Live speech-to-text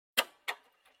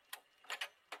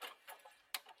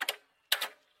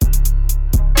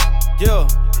Yeah.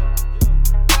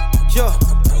 Yeah.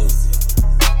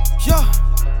 Yeah.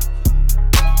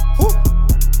 Woo.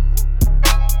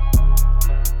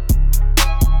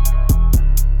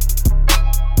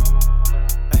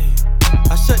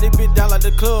 I shut this bitch down like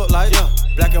the club light. Yeah.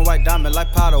 Black and white diamond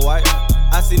like powder white.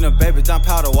 I seen them baby down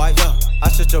powder white. Yeah. I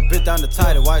shut your bitch down to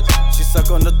tighty white. She suck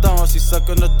on the thumb, she suck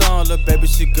on the thumb. Little baby,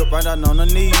 she good right down on her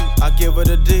knees. I give her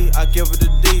the D, I give her the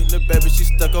D. Little baby, she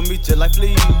stuck on me just like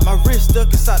fleas. My wrist stuck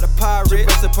inside the pirate.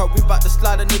 Jurassic Park, we bout to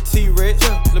slide in the T-Rex.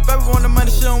 Yeah. Little baby want the money,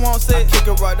 she don't want sex. I kick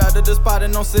her right out of the spot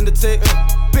and don't send a text.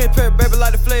 Big pair, baby,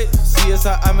 like the flex.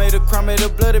 CSI, I made a crime, made a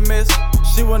bloody mess.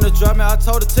 She wanna drive me, I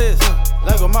told her test.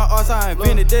 Like on my arse, I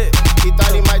invented that. He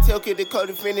thought he might tell kid the code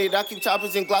defended. I keep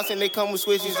choppers and glocks and they come with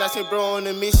switches. I said bro on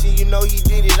a mission, you know he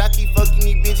did it. I keep fucking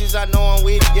these bitches, I know I'm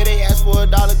with it. Yeah, they ask for $1,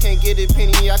 can't get a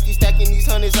penny. I keep stacking these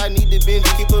hundreds, I need the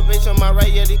Bentley. Keep a bitch on my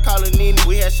right, yeah, they call her Nini.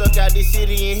 We had struck out this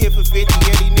city and hit for 50.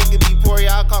 Yeah, these niggas be poor,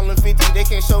 yeah, I call them 50. They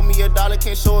can't show me $1,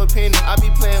 can't show a penny. I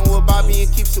be playing with Bobby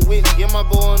and keeps it with me. Yeah, my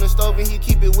boy on the stove and he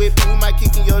keep it with me. We might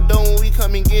kick in your door when we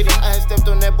come and get it. I had stepped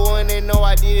on that boy and they know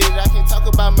I did it. I can't talk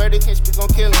about murder, can't speak on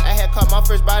killing. I had caught my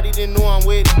first body, then knew I'm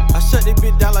with it. I shut this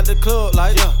bitch down like the club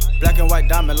light. Yeah. Black and white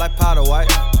diamond like powder white.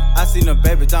 I seen them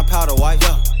baby down powder white.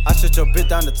 Yeah. I shut your bitch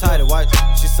down to tighty white.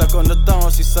 She suck on the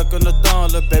thumb, she suck on the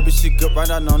thumb. Little baby, she good right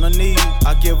down on her knees.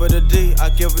 I give her the D, I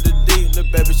give her the D.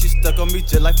 Little baby, she stuck on me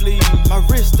just like fleas. My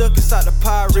wrist stuck inside the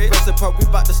pirate. Jurassic Park, we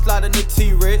bout to slide in the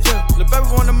T-Rex. Yeah. Little baby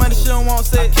want the money, she don't want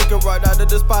sex. I kick her right out of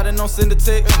the spot and don't send a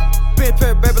text. Big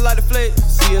pair, baby, like the flex.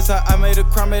 CSI, I made a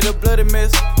crime, made a bloody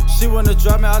mess. She wanna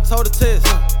drive me, I told her test.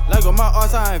 Like on my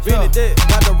arse, I invented that.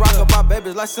 Got the rock of my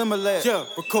babies like Similac. Yeah.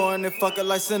 Recording and fucking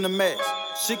like Cinemax.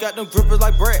 She got them grippers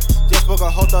like brats. Just spoke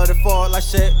a whole 34 like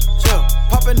Shaq. Yeah.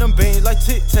 Popping them beans like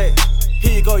Tic Tac.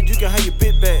 Here you go, you can have your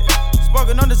bit back.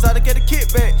 Sparking on the side to get a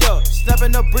kickback. Yeah.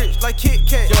 Snapping up bricks like Kit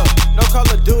Kat. Yeah. No Call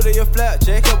of Duty or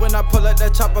Flapjack. Yeah. When I pull out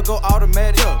that chopper, go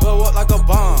automatic. Yeah. Blow up like a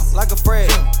bomb, like a frag.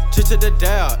 Yeah. Chit to the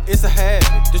dial, it's a habit.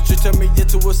 This shit turn me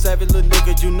into a savage little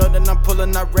nigga. You know that I'm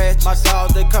pulling out ratchets. My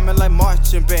dogs, they coming like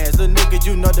marching bands. Little nigga,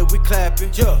 you know that we clapping.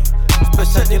 Yeah. I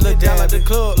shut this look down like the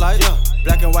club light. Yeah.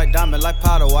 Black and white diamond like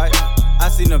powder white. I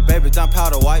seen them baby down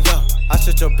powder white. Yeah. I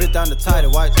shut your bitch down to tighty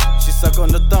white. She suck on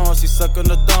the thumb, she suck on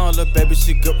the thumb. Little baby,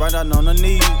 she good right down on her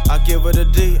knees. I give her the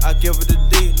D, I give her the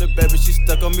D. Little baby, she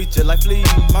stuck on me just like fleas.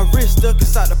 My wrist stuck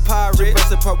inside the pirate.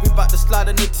 Jurassic Park, we bout to slide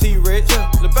in the T-Rex.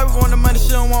 Yeah. Little baby want the money, she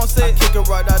don't want sex. I kick her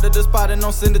right out of the spot and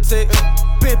don't send a text.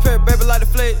 Big pair, baby, like the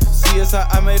flex. CSI,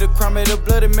 I made a crime, made a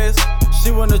bloody mess.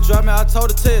 She wanna drive me, I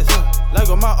told her test. Like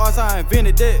on my arse, I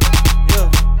invented that.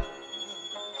 Yeah.